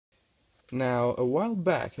Now, a while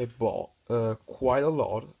back I bought quite a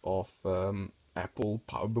lot of Apple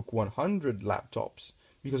Powerbook 100 laptops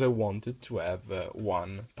because I wanted to have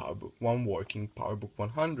one working Powerbook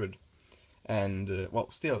 100. And well,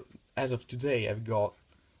 still, as of today, I've got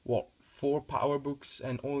what, 4 Powerbooks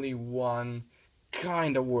and only one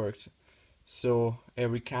kinda works. So a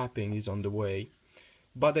recapping is on the way.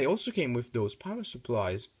 But they also came with those power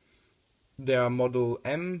supplies. They are model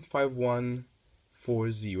M5140Z.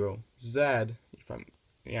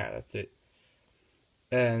 Yeah, that's it.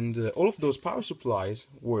 And all of those power supplies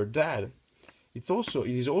were dead. It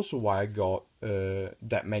is also why I got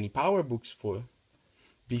that many power books for,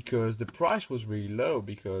 because the price was really low.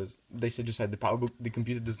 Because they just said the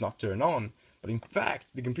computer does not turn on, but in fact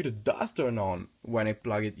the computer does turn on when I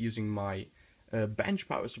plug it using my bench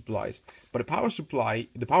power supplies. But the power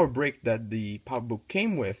brick that the PowerBook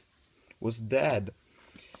came with, was dead.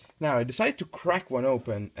 Now I decided to crack one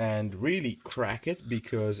open and really crack it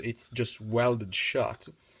because it's just welded shut.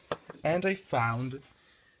 And I found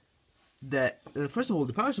that, first of all,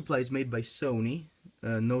 the power supply is made by Sony.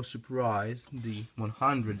 No surprise, the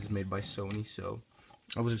 100 is made by Sony, so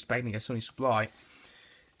I was expecting a Sony supply.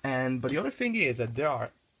 But the other thing is that there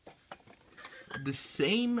are the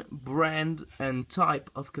same brand and type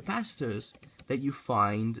of capacitors that you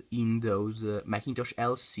find in those Macintosh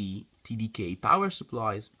LC TDK power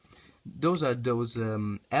supplies. Those are those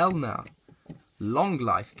Elna long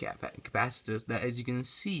life capacitors that, as you can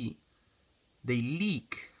see, they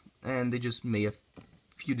leak and they just made a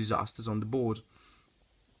few disasters on the board.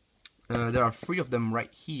 There are 3 of them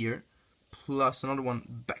right here, plus another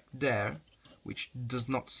one back there, which does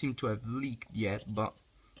not seem to have leaked yet, but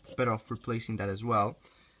it's better off replacing that as well.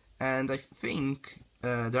 And I think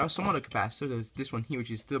there are some other capacitors. There's this one here, which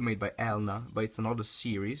is still made by Elna, but it's another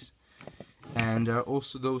series. And there are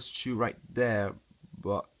also those 2 right there,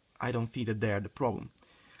 but I don't think that they're the problem.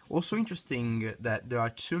 Also interesting that there are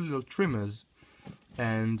 2 little trimmers,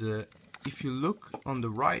 and if you look on the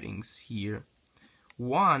writings here,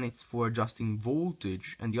 one is for adjusting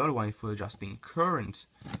voltage and the other one is for adjusting current.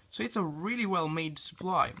 So it's a really well made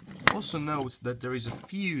supply. Also note that there is a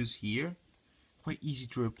fuse here, quite easy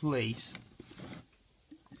to replace.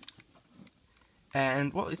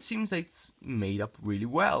 And well, it seems like it's made up really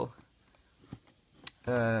well.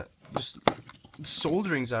 Just the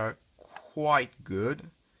solderings are quite good.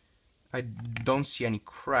 I don't see any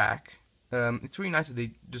crack. It's really nice that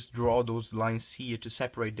they just draw those lines here to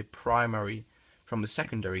separate the primary from the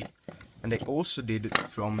secondary, and they also did it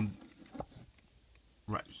from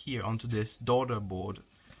right here onto this daughter board,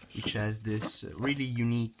 which has this really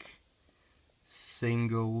unique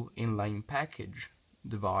single inline package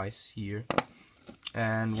device here.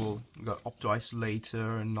 And we'll got opto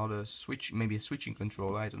isolator and not a switch, maybe a switching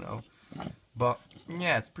controller, I don't know. But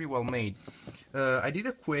yeah, it's pretty well made. I did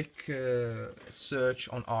a quick search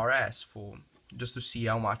on RS just to see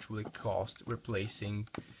how much will it cost replacing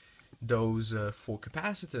those 4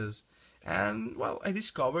 capacitors, and well, I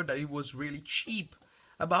discovered that it was really cheap,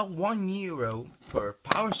 about €1 per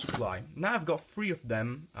power supply. Now I've got 3 of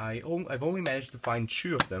them. I've only managed to find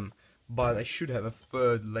 2 of them, but I should have a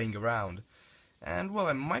third laying around. And well,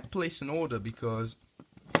 I might place an order because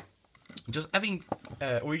just having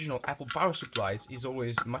original Apple power supplies is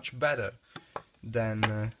always much better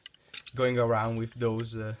than going around with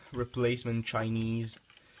those replacement Chinese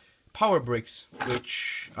power bricks,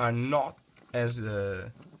 which are not as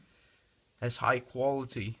high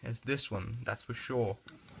quality as this one, that's for sure.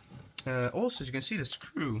 Also, as you can see, the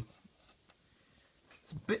screw,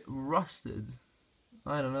 it's a bit rusted.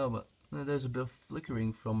 I don't know, but there's a bit of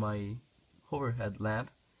flickering from my overhead lamp.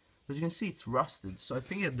 As you can see, it's rusted, so I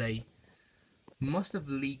think that they must have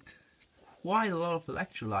leaked quite a lot of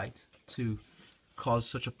electrolyte to cause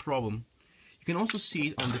such a problem. You can also see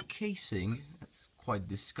it on the casing. That's quite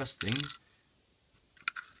disgusting.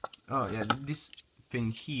 Oh yeah, this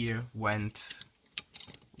thing here went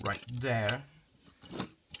right there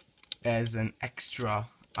as an extra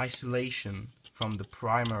isolation from the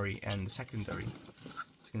primary and the secondary. As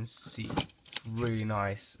you can see, it's really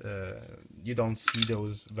nice. You don't see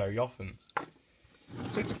those very often.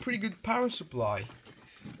 So it's a pretty good power supply.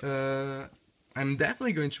 I'm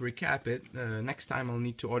definitely going to recap it. Next time I'll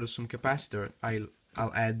need to order some capacitor.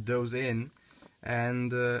 I'll add those in,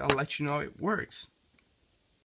 and I'll let you know it works.